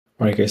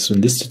Alright guys, so in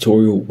this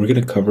tutorial, we're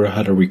going to cover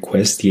how to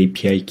request the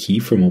API key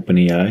from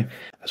OpenAI,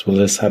 as well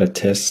as how to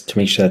test to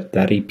make sure that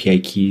that API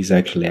key is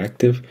actually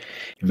active.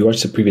 If you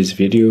watched the previous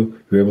video,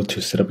 you're able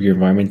to set up your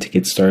environment to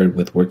get started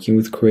with working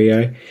with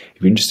CrewAI.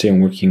 If you're interested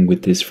in working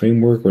with this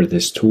framework or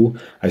this tool,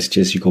 I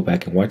suggest you go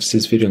back and watch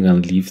this video. I'm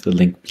going to leave the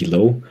link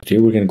below.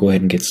 Today we're going to go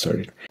ahead and get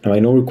started. Now I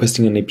know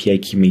requesting an API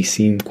key may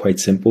seem quite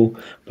simple,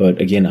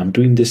 but again, I'm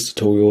doing this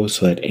tutorial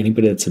so that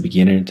anybody that's a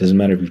beginner, it doesn't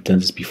matter if you've done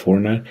this before or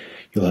not,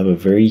 you'll have a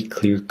very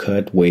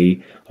clear-cut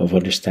way of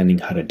understanding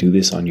how to do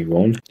this on your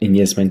own. And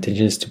yes, my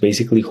intention is to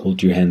basically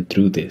hold your hand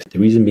through this. The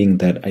reason being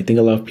that I think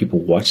a lot of people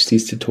watch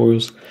these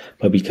tutorials,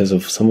 but because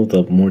of some of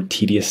the more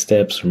tedious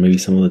steps or maybe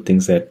some of the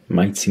things that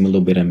might seem a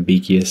little bit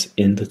ambiguous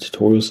in the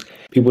tutorials,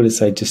 people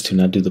decide just to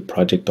not do the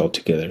project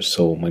altogether.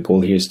 So my goal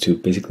here is to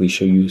basically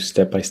show you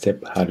step by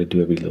step how to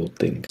do every little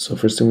thing. So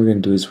first thing we're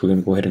going to do is we're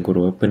going to go ahead and go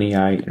to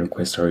OpenAI and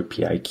request our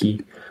API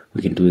key.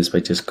 We can do this by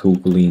just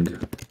Googling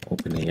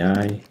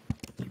OpenAI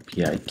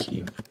API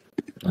key.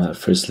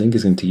 First link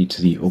is going to take you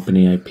to the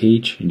OpenAI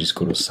page and just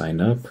go to sign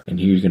up, and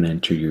here you're going to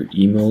enter your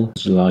email.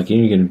 To log in,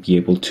 you're going to be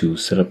able to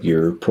set up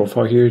your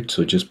profile here,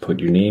 so just put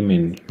your name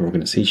and your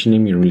organization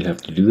name. You don't really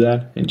have to do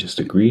that, and just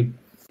agree.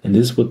 And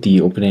this is what the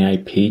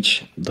OpenAI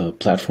page, the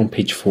platform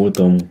page for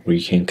them, where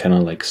you can kind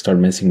of like start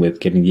messing with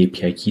getting the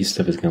API key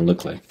stuff, is going to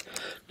look like.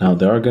 Now,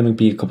 there are going to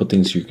be a couple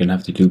things you're going to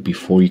have to do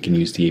before you can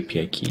use the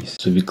API keys.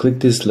 So if you click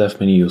this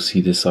left menu, you'll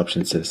see this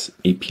option says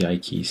API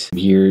keys.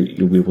 Here,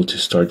 you'll be able to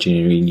start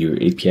generating your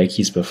API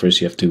keys, but first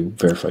you have to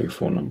verify your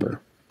phone number.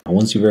 Now,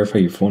 once you verify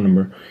your phone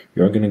number,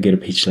 you are going to get a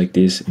page like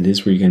this, and this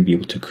is where you're going to be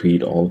able to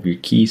create all of your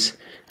keys.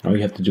 And all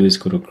you have to do is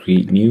go to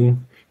create new.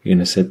 You're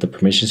going to set the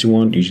permissions you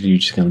want. Usually you're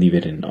just going to leave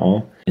it in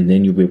all, and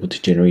then you'll be able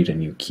to generate a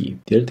new key.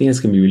 The other thing that's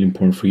going to be really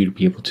important for you to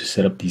be able to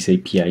set up these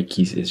API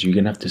keys is you're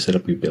going to have to set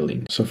up your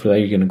billing. So for that,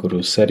 you're going to go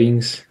to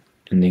settings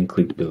and then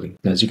click billing.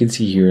 Now, as you can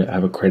see here, I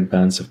have a credit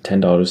balance of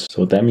 $10.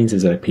 So what that means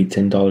is that I paid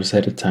 $10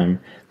 ahead of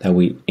time. That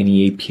way,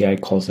 any API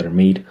calls that are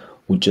made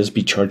will just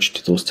be charged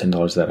to those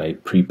 $10 that I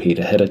prepaid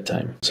ahead of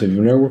time. So if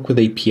you've never worked with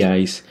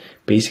APIs,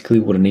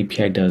 basically what an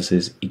API does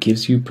is it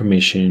gives you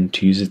permission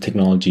to use the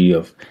technology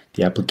of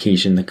the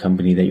application, the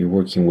company that you're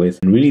working with,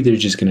 and really they're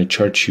just going to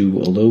charge you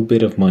a little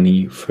bit of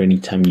money for any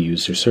time you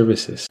use their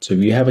services. So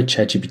if you have a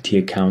ChatGPT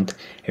account,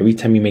 every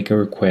time you make a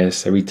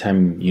request, every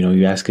time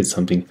you ask it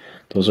something,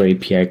 those are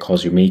API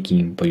calls you're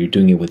making, but you're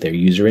doing it with their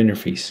user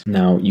interface.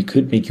 Now, you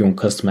could make your own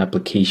custom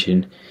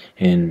application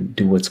and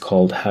do what's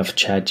called have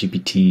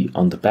ChatGPT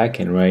on the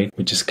backend, right?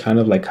 Which is kind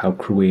of like how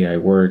CrewAI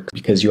works.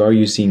 Because you are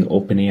using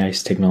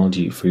OpenAI's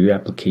technology for your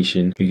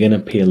application, you're going to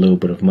pay a little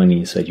bit of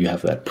money so that you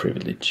have that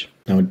privilege.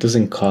 Now, it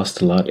doesn't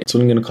cost a lot. It's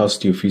only going to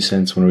cost you a few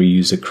cents whenever you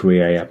use a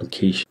CrewAI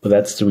application. But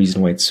that's the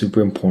reason why it's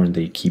super important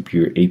that you keep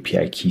your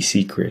API key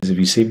secret. Because if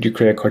you saved your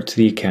credit card to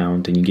the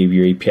account and you gave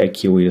your API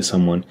key away to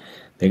someone,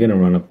 they're going to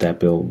run up that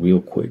bill real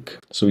quick.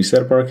 So we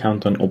set up our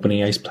account on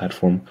OpenAI's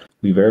platform.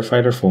 We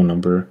verified our phone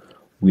number.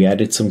 We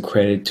added some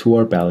credit to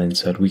our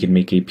balance so that we can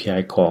make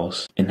API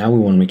calls. And now we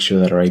want to make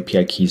sure that our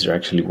API keys are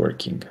actually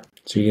working.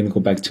 So you're going to go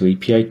back to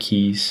API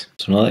keys.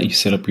 So now that you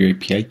set up your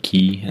API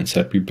key and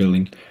set up your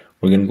billing,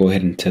 we're going to go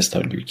ahead and test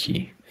out your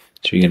key.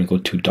 So you're going to go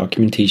to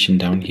documentation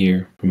down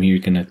here. From here,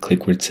 you're going to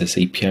click where it says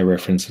API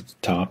reference at the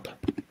top.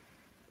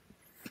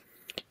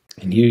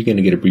 And here you're going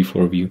to get a brief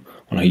overview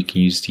on how you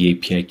can use the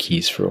API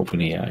keys for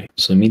OpenAI.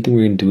 So the main thing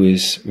we're going to do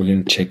is we're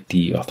going to check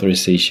the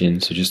authorization.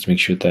 So just to make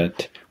sure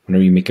that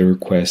whenever you make a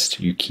request,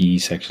 your key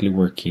is actually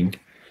working.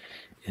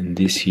 And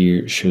this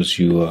here shows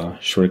you a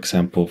short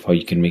example of how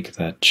you can make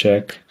that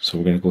check. So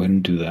we're going to go ahead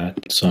and do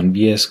that. So on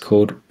VS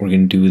Code, we're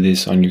going to do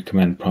this on your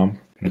command prompt.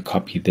 I'm going to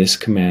copy this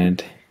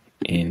command,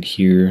 and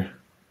here,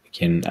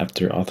 again,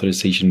 after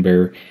authorization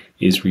bearer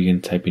is where you're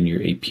going to type in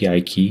your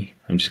API key.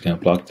 I'm just going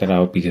to block that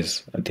out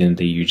because at the end of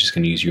the day, you're just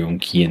going to use your own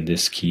key, and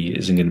this key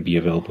isn't going to be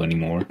available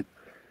anymore.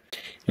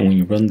 And when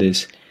you run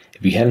this,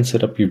 if you hadn't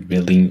set up your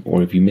billing,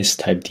 or if you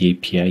mistyped the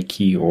API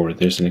key, or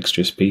there's an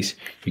extra space,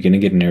 you're going to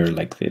get an error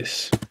like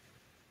this.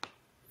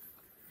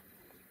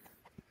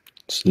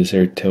 So this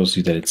error tells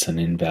you that it's an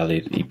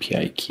invalid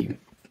API key.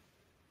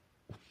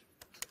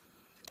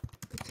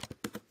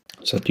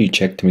 So after you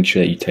check to make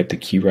sure that you type the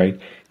key right,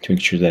 to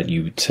make sure that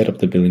you set up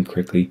the billing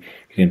correctly,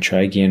 you're going to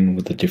try again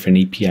with a different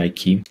API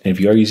key. And if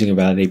you are using a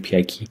valid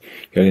API key,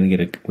 you're going to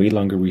get a way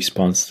longer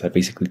response that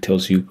basically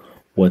tells you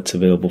what's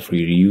available for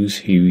you to use.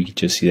 Here you can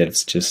just see that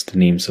it's just the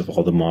names of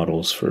all the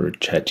models for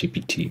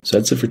ChatGPT. So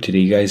that's it for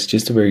today, guys.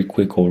 Just a very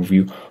quick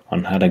overview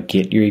on how to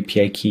get your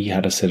API key,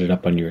 how to set it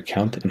up on your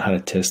account, and how to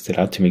test it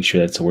out to make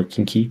sure that's a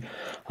working key.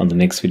 On the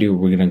next video,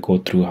 we're going to go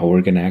through how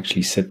we're going to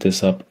actually set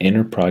this up in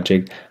our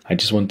project. I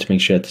just wanted to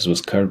make sure that this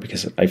was covered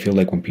because I feel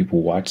like when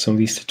people watch some of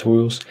these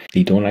tutorials,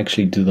 they don't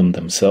actually do them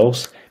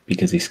themselves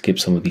because they skip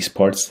some of these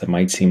parts that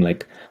might seem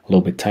like a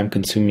little bit time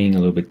consuming, a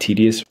little bit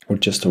tedious, or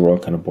just overall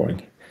kind of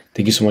boring.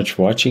 Thank you so much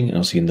for watching, and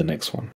I'll see you in the next one.